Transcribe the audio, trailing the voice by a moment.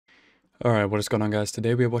Alright, what is going on, guys?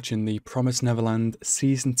 Today we are watching the Promised Neverland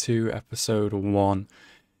Season 2, Episode 1.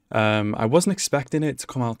 I wasn't expecting it to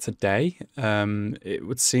come out today. It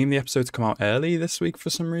would seem the episode to come out early this week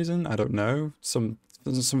for some reason. I don't know. Something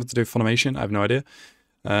to do with Funimation. I have no idea.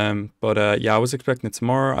 Yeah, I was expecting it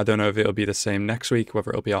tomorrow. I don't know if it'll be the same next week,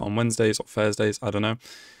 whether it'll be out on Wednesdays or Thursdays. I don't know.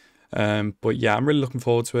 But yeah, I'm really looking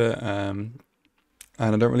forward to it. And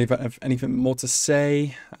I don't really have anything more to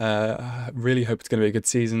say. I really hope it's going to be a good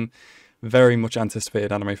season. Very much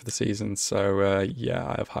anticipated anime for the season, so yeah,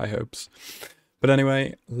 I have high hopes. But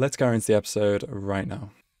anyway, let's go into the episode right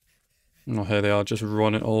now. Oh, here they are, just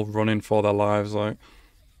running for their lives. Like,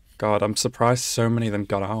 God, I'm surprised so many of them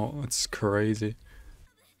got out. It's crazy.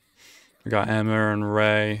 We got Emma and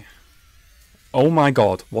Ray. Oh my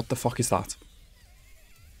God, what the fuck is that?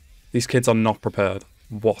 These kids are not prepared.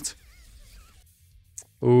 What?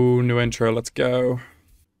 Ooh, new intro. Let's go.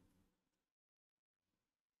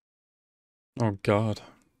 Oh God,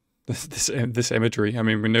 this imagery. I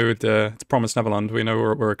mean, we knew it's Promised Neverland. We know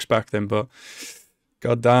what we're expecting, but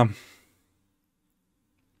God damn,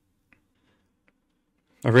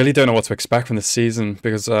 I really don't know what to expect from this season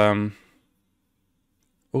because oh,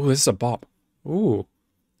 this is a bop. Ooh,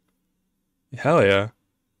 hell yeah.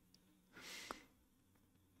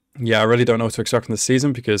 Yeah, I really don't know what to expect from this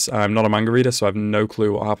season because I'm not a manga reader, so I have no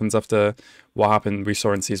clue what happens after what happened we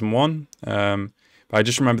saw in season 1. But I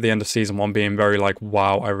just remember the end of season 1 being very like,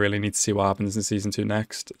 wow, I really need to see what happens in season 2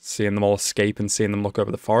 next. Seeing them all escape and seeing them look over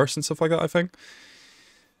the forest and stuff like that, I think.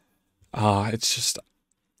 It's just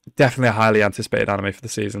definitely a highly anticipated anime for the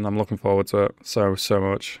season. I'm looking forward to it so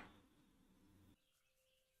much.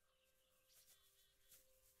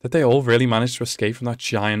 Did they all really manage to escape from that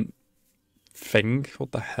giant thing?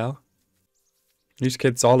 What the hell? These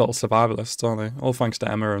kids are little survivalists, aren't they? All thanks to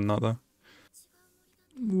Emma and that, though.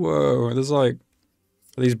 Whoa, there's like...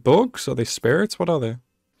 Are these bugs? Are they spirits? What are they?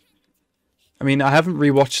 I mean, I haven't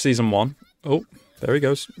rewatched season 1. Oh, there he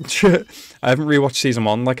goes. I haven't rewatched season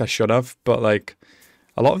 1 like I should have, but like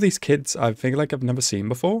a lot of these kids I feel like I've never seen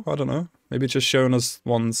before. I don't know. Maybe it's just showing us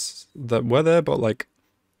ones that were there, but like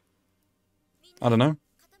I don't know.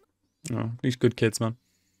 Oh, these good kids, man.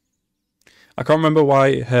 I can't remember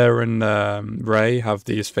why her and Ray have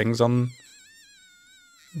these things on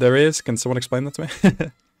their ears. Can someone explain that to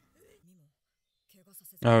me?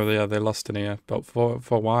 Oh yeah, they lost an ear, but for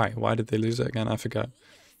why? Why did they lose it again? I forget.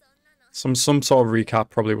 Some sort of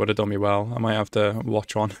recap probably would have done me well. I might have to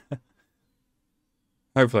watch one.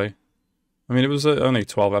 Hopefully. I mean, it was only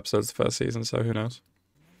 12 episodes the first season, so who knows?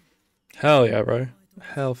 Hell yeah, bro.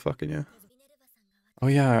 Hell fucking yeah. Oh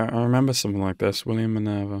yeah, I remember something like this. William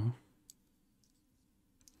Minerva.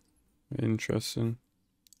 Interesting.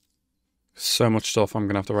 So much stuff I'm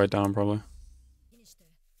gonna have to write down probably.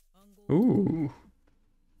 Ooh.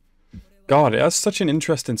 God, it has such an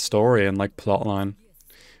interesting story and like plot line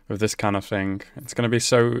with this kind of thing. It's going to be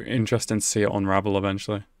so interesting to see it unravel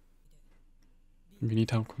eventually. We need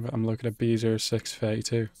help. I'm looking at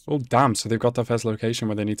B0632. Oh damn, so they've got their first location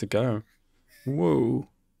where they need to go. Whoa.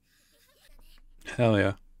 Hell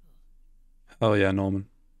yeah. Hell yeah, Norman.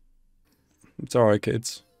 It's alright,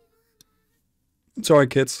 kids. It's alright,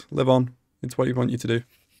 kids. Live on. It's what you want you to do.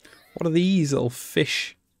 What are these little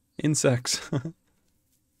fish? Insects.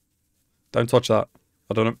 Don't touch that.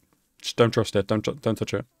 I don't know. Just don't trust it. Don't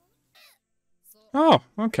touch it. Oh,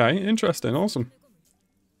 okay. Interesting. Awesome.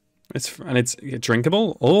 It's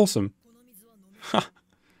drinkable. Awesome. Ha.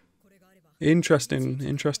 Interesting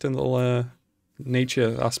little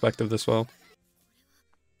nature aspect of this world.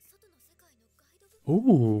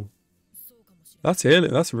 Ooh. That's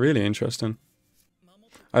really interesting.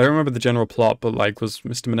 I don't remember the general plot, but like, was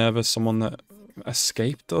Mr. Minerva someone that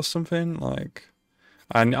escaped or something? Like,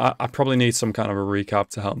 I probably need some kind of a recap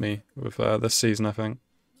to help me with this season, I think.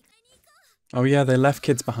 Oh yeah, they left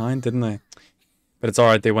kids behind, didn't they? But it's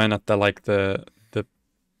alright, they weren't at the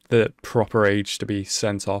proper age to be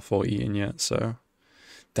sent off or eaten yet, so...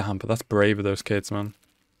 Damn, but that's brave of those kids, man.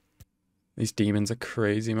 These demons are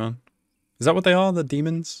crazy, man. Is that what they are, the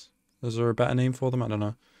demons? Is there a better name for them? I don't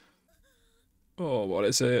know. Oh, what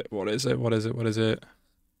is it? What is it? What is it? What is it?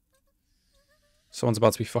 Someone's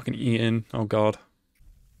about to be fucking eaten. Oh god.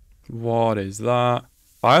 What is that?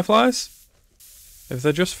 Fireflies? If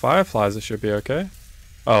they're just fireflies, it should be okay.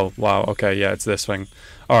 Oh, wow. Okay, yeah, it's this thing.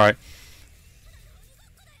 Alright.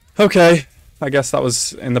 Okay. I guess that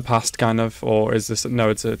was in the past, kind of. Or is this...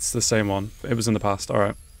 No, it's the same one. It was in the past.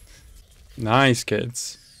 Alright. Nice,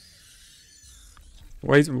 kids.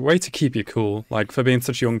 Way to keep you cool. Like, for being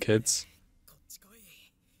such young kids.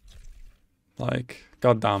 Like,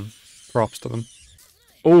 goddamn. Props to them.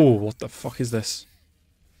 Oh, what the fuck is this?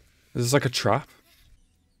 Is this like a trap?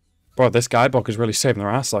 Bro, this guidebook is really saving their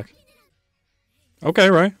ass, like. Okay,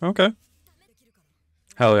 right, okay.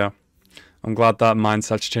 Hell yeah. I'm glad that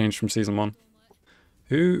mindset's changed from season 1.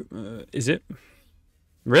 Who is it?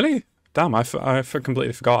 Really? Damn, I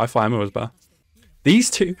completely forgot. I thought Emma was better. These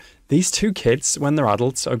two kids, when they're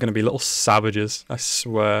adults, are going to be little savages. I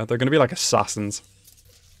swear. They're going to be like assassins.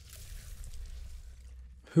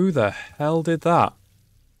 Who the hell did that?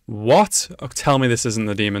 What? Oh, tell me this isn't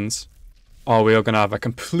the demons. Oh, we are going to have a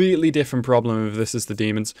completely different problem if this is the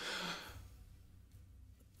demons.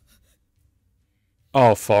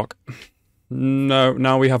 Oh, fuck. No,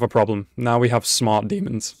 now we have a problem. Now we have smart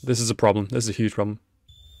demons. This is a problem. This is a huge problem.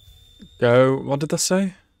 Go. What did that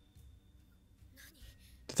say?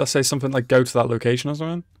 Did that say something like go to that location or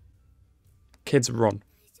something? Kids, run.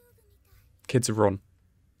 Kids, run.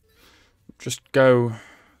 Just go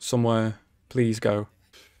somewhere. Please go.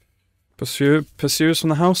 Pursue us from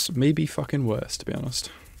the house? Maybe fucking worse, to be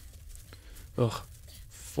honest. Ugh.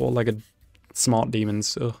 4-legged smart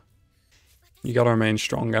demons. Ugh. You gotta remain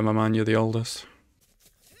strong, Emma, man. You're the oldest.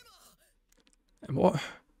 What?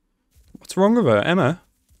 What's wrong with her, Emma?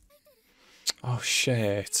 Oh,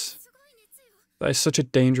 shit. That is such a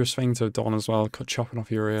dangerous thing to have done as well. Chopping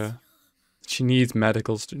off your ear. She needs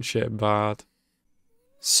medicals and shit bad.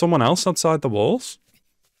 Someone else outside the walls?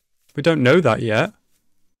 We don't know that yet.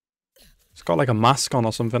 It's got like a mask on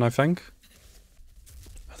or something, I think.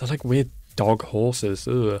 They're like weird dog horses.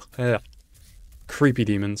 Ugh. Yeah. Creepy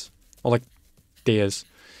demons. Or like deers.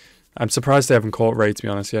 I'm surprised they haven't caught Ray, to be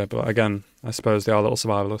honest, yeah, but again, I suppose they are little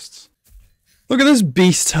survivalists. Look at this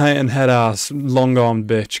beast titan head ass, long armed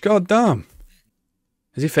bitch. God damn.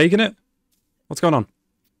 Is he faking it? What's going on?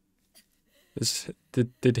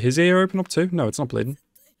 Did his ear open up too? No, it's not bleeding.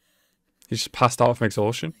 He's just passed out from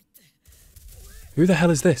exhaustion. Who the hell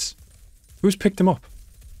is this? Who's picked him up?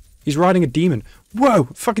 He's riding a demon. Whoa!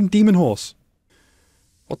 Fucking demon horse.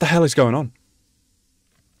 What the hell is going on?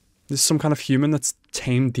 Is this some kind of human that's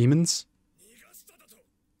tamed demons?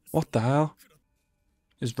 What the hell?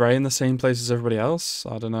 Is Ray in the same place as everybody else?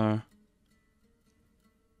 I don't know.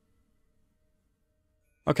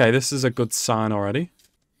 Okay, this is a good sign already.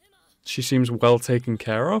 She seems well taken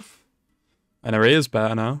care of. And her ear's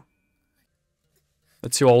better now. The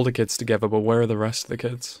 2 older kids together, but where are the rest of the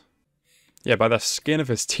kids? Yeah, by the skin of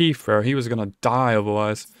his teeth, bro. He was gonna die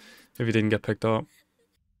otherwise if he didn't get picked up.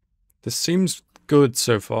 This seems good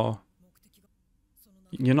so far.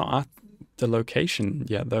 You're not at the location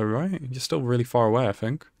yet though, right? You're still really far away, I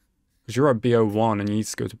think. Because you're at BO1 and you need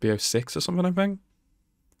to go to BO6 or something, I think.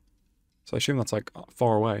 So I assume that's like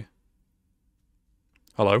far away.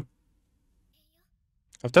 Hello?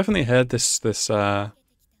 I've definitely heard this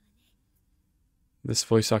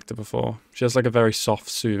voice actor before. She has like a very soft,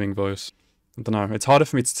 soothing voice. I don't know. It's harder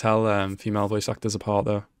for me to tell female voice actors apart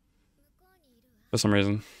though. For some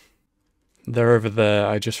reason. They're over there.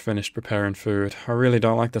 I just finished preparing food. I really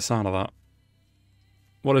don't like the sound of that.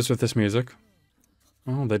 What is with this music?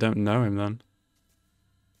 Oh, they don't know him then.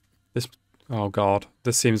 This... Oh god.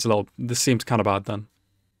 This seems kind of bad then.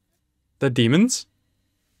 They're demons?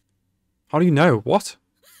 How do you know? What?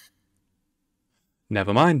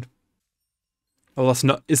 Never mind. Oh, that's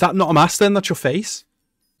not... Is that not a mask then? That's your face?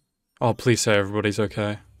 Oh, please say everybody's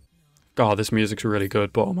okay. God, this music's really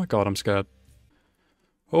good, but oh my god, I'm scared.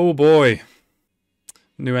 Oh boy.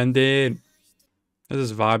 New ending. This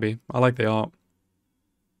is vibey. I like the art.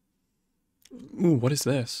 Ooh, what is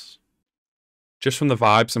this? Just from the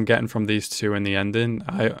vibes I'm getting from these two in the ending,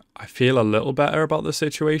 I feel a little better about the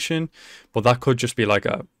situation, but that could just be like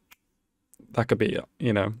a... That could be,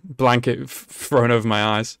 you know, blanket thrown over my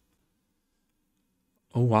eyes.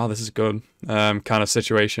 Oh wow, this is good. Kind of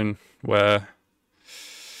situation where,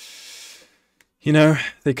 you know,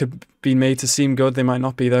 they could be made to seem good. They might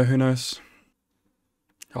not be though, who knows?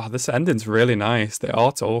 Oh, this ending's really nice. The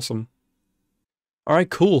art's awesome. Alright,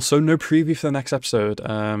 cool. So no preview for the next episode.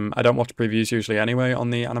 I don't watch previews usually anyway on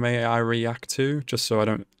the anime I react to, just so I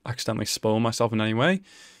don't accidentally spoil myself in any way.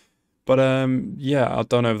 But yeah, I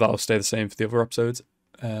don't know if that'll stay the same for the other episodes.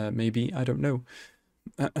 Maybe, I don't know.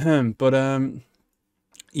 But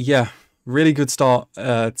yeah, really good start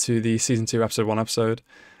to the season 2 episode 1 episode.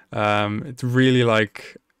 It's really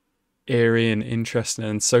like eerie and interesting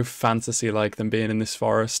and so fantasy like them being in this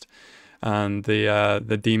forest and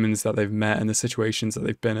the demons that they've met and the situations that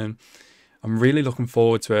they've been in. I'm really looking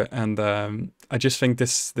forward to it, and I just think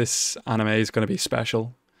this anime is going to be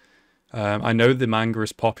special. I know the manga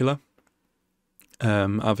is popular.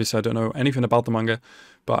 Obviously I don't know anything about the manga,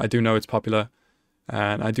 but I do know it's popular.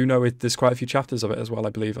 And I do know there's quite a few chapters of it as well,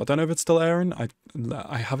 I believe. I don't know if it's still airing.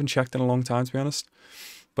 I haven't checked in a long time, to be honest.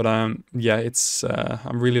 But yeah, it's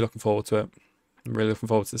I'm really looking forward to it. I'm really looking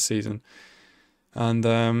forward to the season. And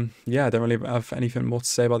yeah, I don't really have anything more to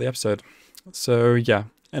say about the episode. So yeah.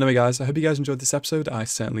 Anyway, guys, I hope you guys enjoyed this episode. I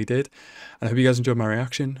certainly did. And I hope you guys enjoyed my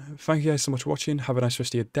reaction. Thank you guys so much for watching. Have a nice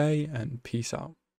rest of your day, and peace out.